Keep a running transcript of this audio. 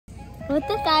What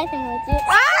the guy thing with you?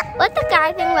 What the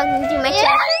guy thing with you? Make sure.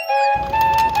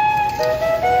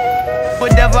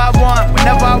 Whatever I want,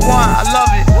 whenever I want, I love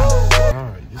it.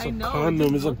 It's a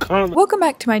condom, it's a condom. Welcome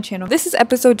back to my channel. This is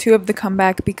episode 2 of the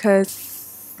comeback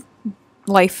because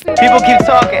life. People keep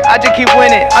talking, I just keep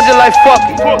winning. I'm just like, fuck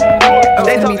it.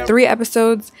 There's gonna be 3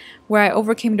 episodes where I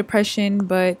overcame depression,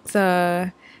 but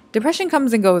depression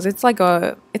comes and goes. It's like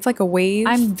a wave.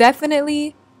 I'm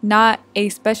definitely not a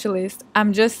specialist.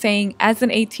 I'm just saying, as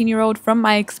an 18-year-old, from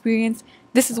my experience,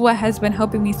 this is what has been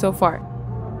helping me so far.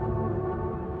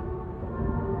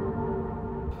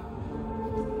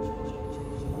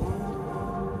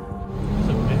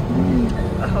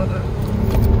 Hold on.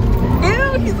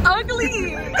 Ew, he's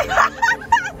ugly.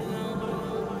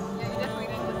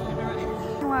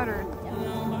 Louder.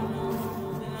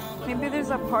 Maybe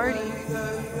there's a party.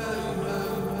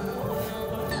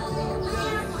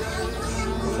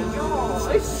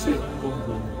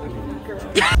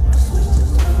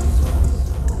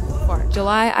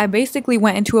 July, I basically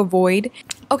went into a void.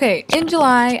 Okay, in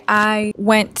July, I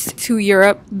went to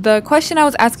Europe. The question I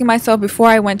was asking myself before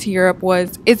I went to Europe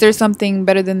was, is there something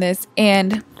better than this?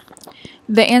 And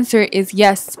the answer is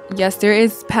yes. Yes, there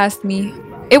is past me.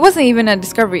 It wasn't even a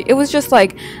discovery. It was just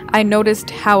like, I noticed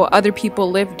how other people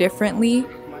live differently.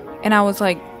 And I was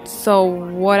like, so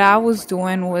what I was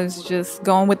doing was just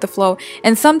going with the flow.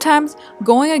 And sometimes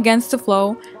going against the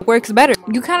flow works better.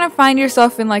 You kind of find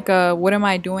yourself in like a what am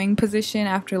I doing position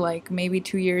after like maybe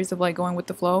 2 years of like going with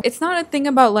the flow. It's not a thing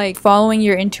about like following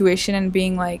your intuition and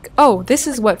being like, oh, this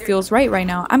is what feels right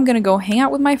now. I'm gonna go hang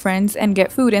out with my friends and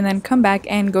get food and then come back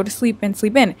and go to sleep and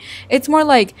sleep in. It's more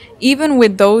like, even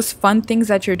with those fun things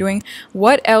that you're doing,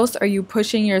 what else are you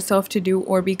pushing yourself to do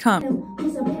or become?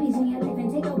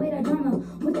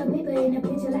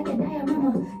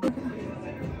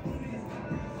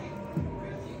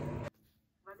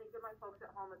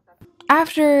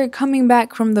 After coming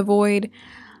back from the void,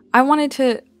 I wanted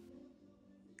to...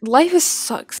 Life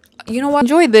sucks. You know what?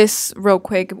 Enjoy this real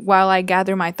quick while I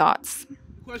gather my thoughts.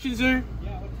 Question, sir?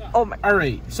 Yeah, what's up? Oh my.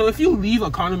 Alright, so if you leave a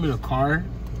condom in a car...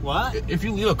 What? If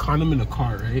you leave a condom in a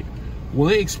car, right? Will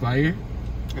it expire?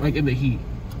 Like in the heat?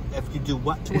 If you do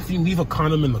what to If you leave a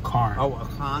condom in the car. Oh, a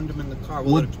condom in the car.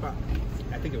 Will it expire?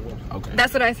 I think it will. Okay.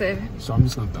 That's what I said. So I'm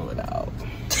just gonna throw it out.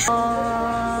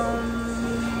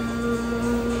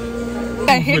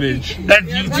 Footage. That's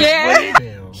YouTube. Yeah.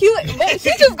 Damn.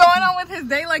 He's just going on with his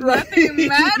day like nothing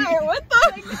matter. What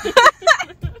the?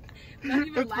 Not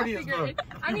even laughing or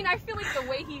I mean, I feel like the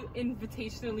way he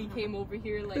invitationally came over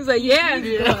here, like, he's like, yeah.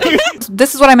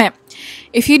 This is what I meant.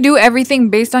 If you do everything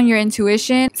based on your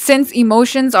intuition, since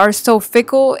emotions are so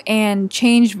fickle and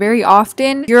change very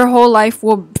often, your whole life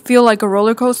will feel like a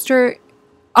roller coaster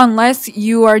unless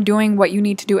you are doing what you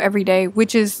need to do every day,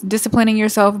 which is disciplining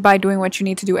yourself by doing what you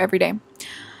need to do every day.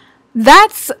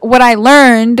 That's what I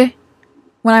learned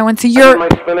when I went to Europe.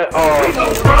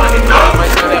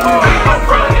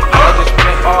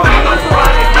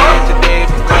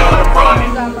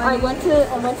 I went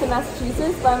to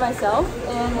Massachusetts by myself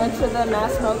and went to the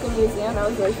Mass Smoking Museum. That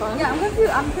was really fun. Yeah, I'm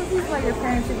confused why your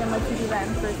parents didn't let you do that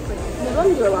in the first place. They let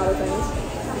me do a lot of things.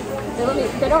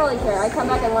 They don't really care. I come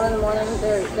back at 1 in the morning.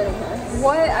 They don't care.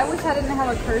 What? I wish I didn't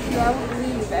have a curfew. I would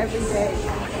leave every day.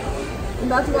 And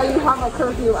that's why you have a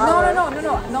curfew hour. No.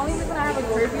 The only reason I have a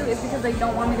curfew is because they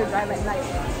don't want me to drive at night.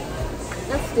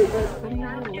 That's stupid.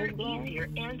 Easier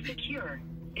and secure.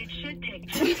 It should take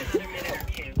just another minute or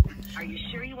 2. Are you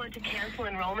sure you want to cancel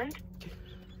enrollment?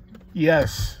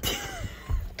 Yes.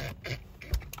 Shut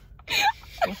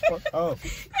the fuck up.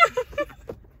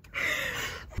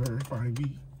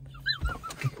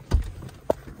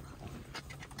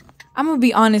 I'm gonna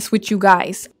be honest with you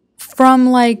guys. From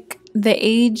like the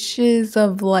ages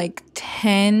of like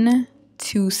 10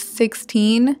 to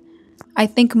 16, I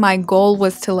think my goal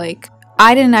was to like,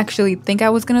 I didn't actually think I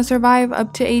was gonna survive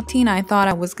up to 18. I thought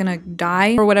I was gonna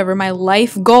die or whatever. My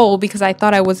life goal, because I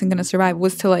thought I wasn't gonna survive,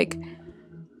 was to like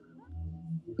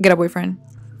get a boyfriend.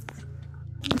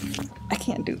 I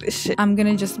can't do this shit. I'm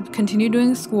gonna just continue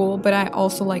doing school, but I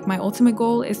also like, my ultimate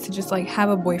goal is to just like have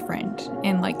a boyfriend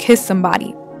and like kiss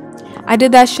somebody. I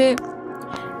did that shit.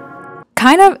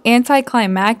 Kind of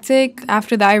anticlimactic.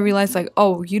 After that I realized like,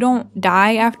 oh, you don't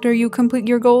die after you complete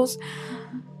your goals.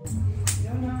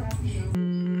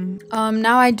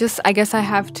 Now I guess I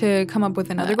have to come up with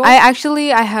another goal. I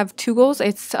have 2 goals.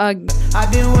 It's I've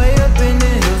been way up in the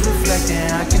hills reflecting,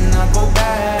 I cannot go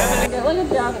back. Get like a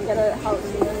job and get a house.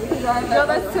 No,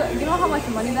 that's too, you know how much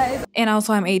money that is? And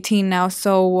also I'm 18 now,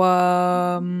 so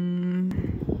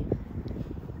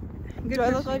Do I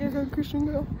look like a good Christian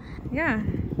girl? Yeah.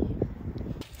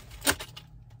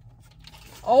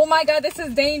 Oh my god, this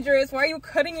is dangerous. Why are you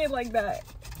cutting it like that?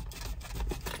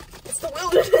 It's the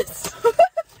wilderness.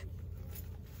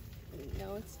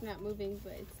 No, it's not moving,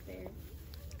 but it's there.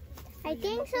 I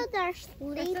think so. They're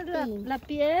sleeping. La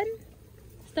piel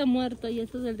está muerto y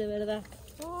esto es el de verdad.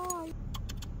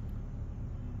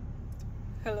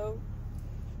 Hello.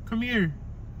 Come here.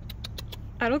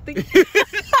 I don't think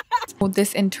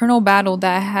this internal battle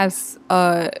that has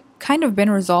kind of been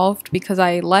resolved because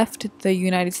I left the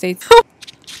United States.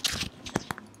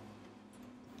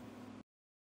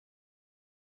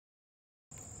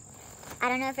 I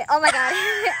don't know if it. Oh my god,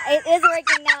 it is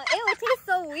working now. Ew, it tastes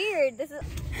so weird. This is.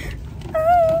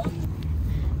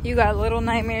 You got little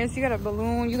nightmares. You got a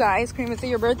balloon. You got ice cream. Is it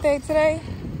your birthday today?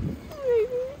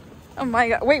 Oh my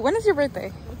god. Wait, when is your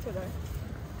birthday?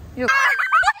 Today.